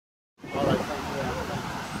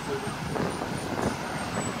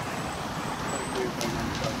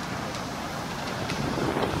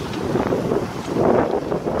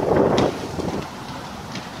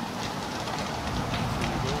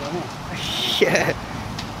Yeah.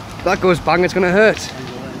 That goes bang, it's gonna hurt.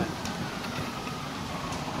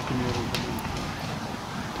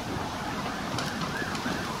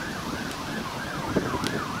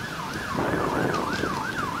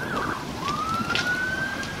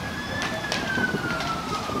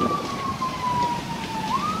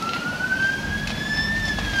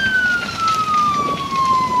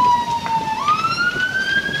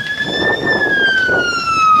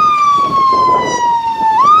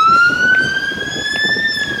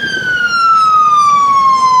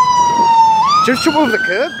 Just jump over the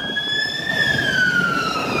curb.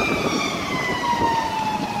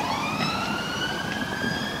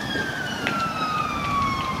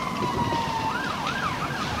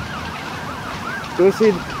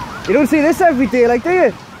 You don't see this every day, like, do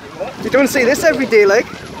you? What? You don't see this every day, like.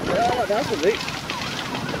 Yeah, that's a bit.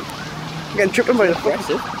 You're getting tripped by the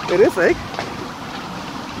impressive. It is, like.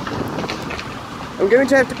 I'm going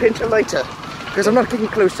to have to pinch a lighter because I'm not getting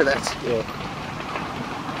close to that. Yeah.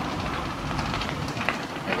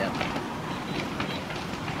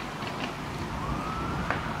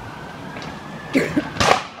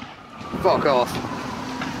 Fuck off.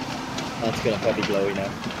 That's gonna probably glowy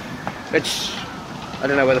now. It's... I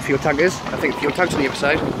don't know where the fuel tank is. I think the fuel tank's on the other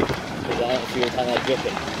side. Is that the fuel tank that's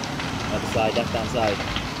dripping? On the side, left hand side?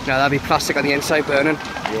 No, that'd be plastic on the inside burning.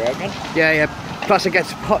 You reckon? Yeah, yeah. Plastic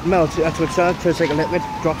gets hot, melts, that's what it turns like a liquid,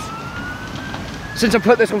 drops. Since I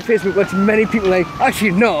put this on Facebook, lots many people like,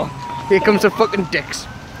 actually no, here comes the fucking dicks.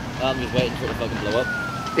 I'm just waiting for it to fucking blow up.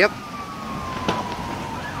 Yep.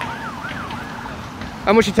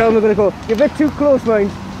 How much you tell them they're gonna go? You're a bit too close, mind.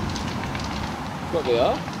 What they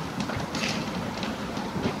are?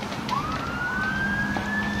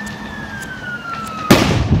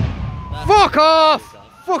 Fuck off!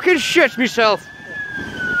 Fucking shit myself.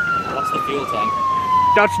 That's the fuel tank.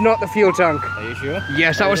 That's not the fuel tank. Are you sure?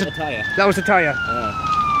 Yes, that was the tyre. That was the tyre. Oh.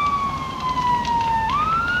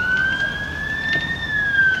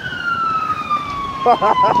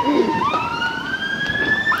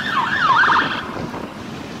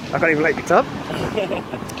 I can't even light it up.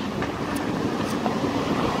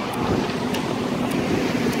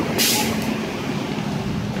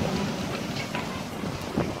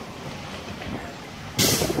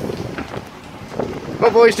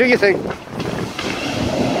 Well, boys, do your thing.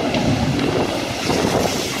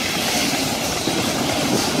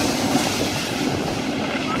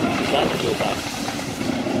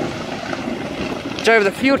 It's either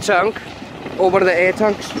the fuel tank or one of the air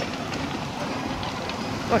tanks.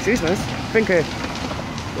 Oh, she's nice. Pink here.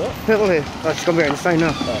 What? Purple here. Oh, she's gonna be on the sign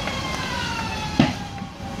now. Oh.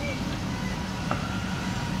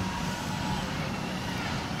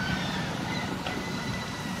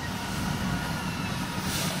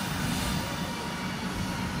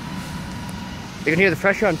 You can hear the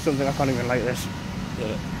pressure on something. I can't even like this.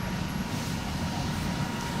 Yeah.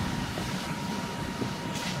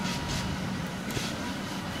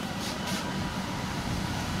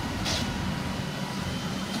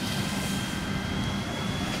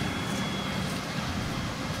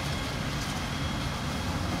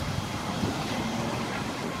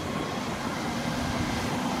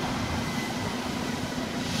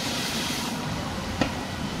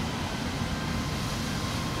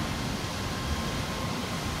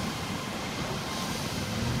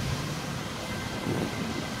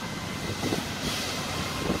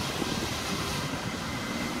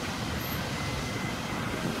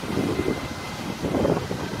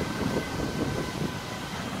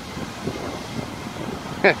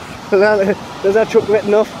 Does that truck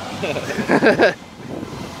written off?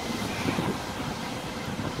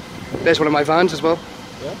 There's one of my vans as well.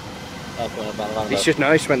 Yeah? That's one of the van. He's just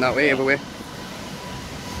nice, went that way, everywhere.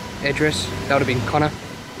 Idris, that would have been Connor.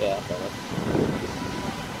 Yeah, that's right.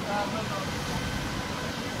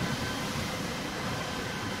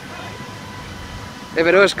 If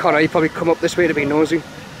it was Connor, he'd probably come up this way to be nosy.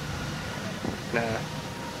 Nah.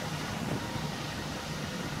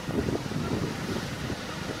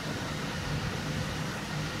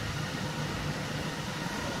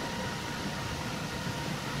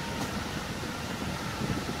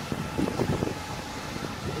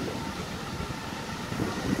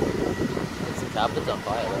 It's on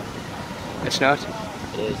fire though. It's not?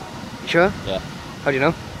 It is. You sure? Yeah. How do you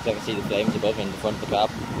know? So I can see the flames above in the front of the cab.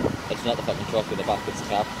 It's not the fucking truck in the back, it's the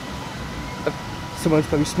cab. Someone's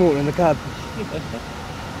probably smoking in the cab.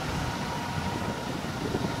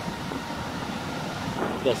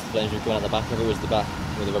 Plus the flames would go on the back if it was the back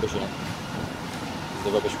with the rubbish in it.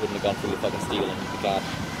 The rubbish wouldn't have gone through the fucking steel in the cab.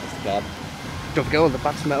 It's the cab. Don't forget all the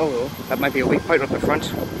back's metal though. That might be a weak point up the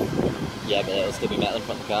front. Yeah, but it'll still be metal in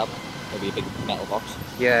front of the cab. It'll be a big metal box.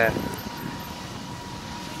 Yeah.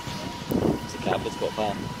 tablets got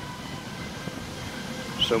far.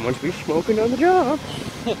 Someone's be smoking on the job.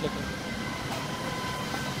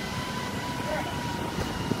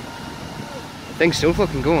 Thing's still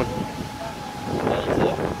fucking going.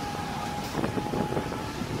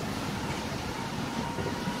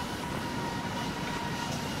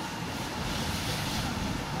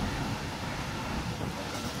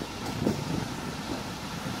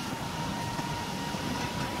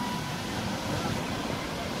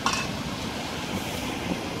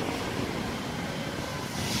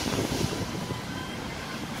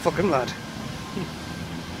 Fucking lad.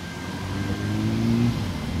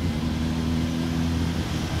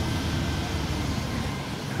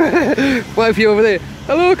 Wifey over there.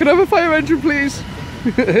 Hello, can I have a fire engine, please?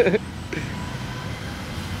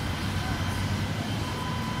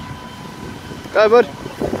 Hi, bud.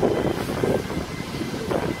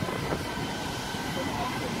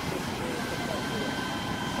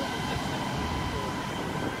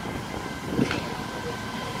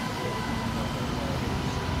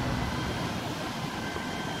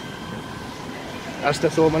 Asked the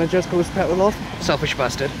store manager to close the petrol off. Selfish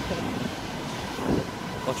bastard.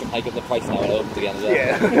 Watch him hike up the price now and open again as well.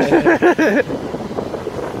 Yeah.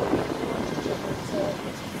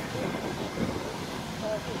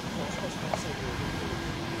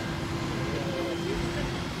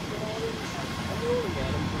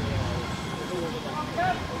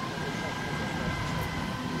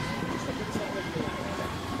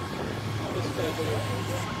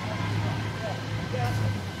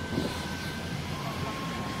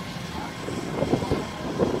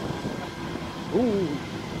 Ooh.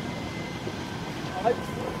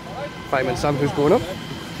 Fireman Sam, who's going up?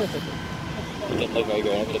 He didn't look very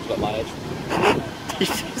going up, but it's got mileage.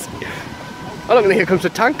 Oh look, and here comes the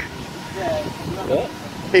tank. What?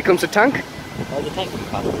 Here comes the tank. Oh, the tank coming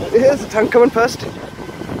past, isn't it? Here's the tank coming past.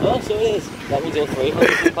 Oh, so it is. That means all three have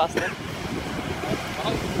come past them.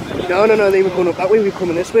 No, they were going up that way, we were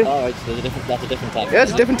coming this way. Oh, right, so that's a different tank. Yeah,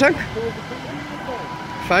 it's a different tank.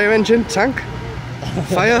 Fire engine, tank,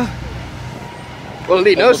 fire. Well,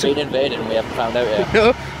 he knows. We've been invaded and we haven't found out yet.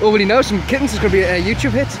 No, well, he knows some kittens is going to be a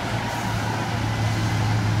YouTube hit.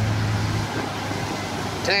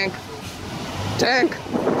 Tank. Tank.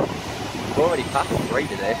 We've already passed three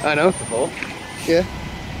today. I know. Before. Yeah.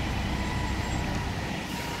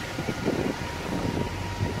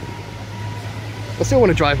 I still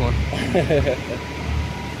want to drive one.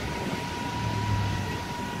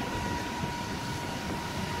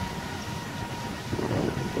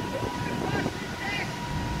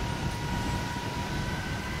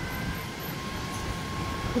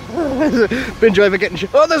 Bin driver getting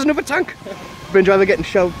oh, there's another tank. Bin driver getting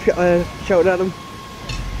shouted at him.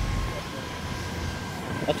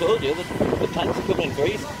 I told you, the tanks are coming in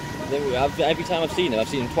threes. Every time I've seen them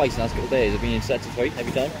twice in the last couple of days. They've been in sets of three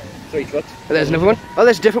every time. 3 trucks. Oh, there's another one. Oh,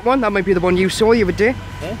 there's a different one. That might be the one you saw the other day.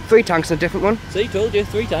 Yeah. 3 tanks and a different one. See, told you,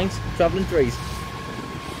 3 tanks travelling threes.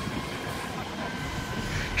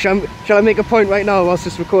 Shall I make a point right now whilst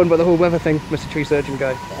it's recording about the whole weather thing, Mr. Tree Surgeon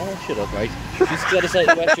guy? Oh, shut up, right? She's got to say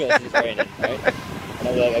the wear shorts it's raining, right? And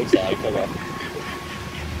I'll work outside, cover off.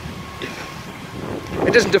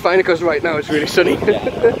 It doesn't define it because right now it's really sunny.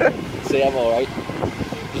 Yeah, see, I'm alright.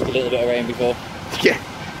 Just a little bit of rain before. Yeah.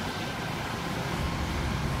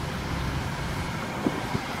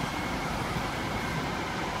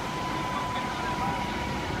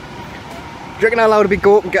 Do you reckon how loud it'd be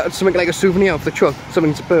go up and get something like a souvenir off the truck?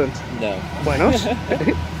 Something to burn? No. Why not?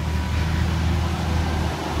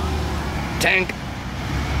 Tank.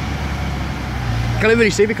 Can't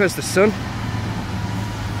really see because of the sun.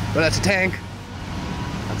 But that's a tank.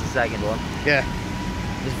 That's the second one. Yeah.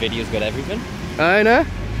 This video's got everything. I know.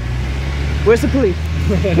 Where's the police?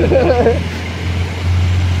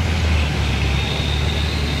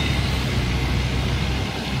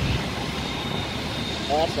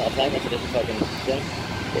 Oh, that's not a tank, that's a different fucking thing.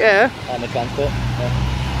 Yeah. Armoured transport. Yeah.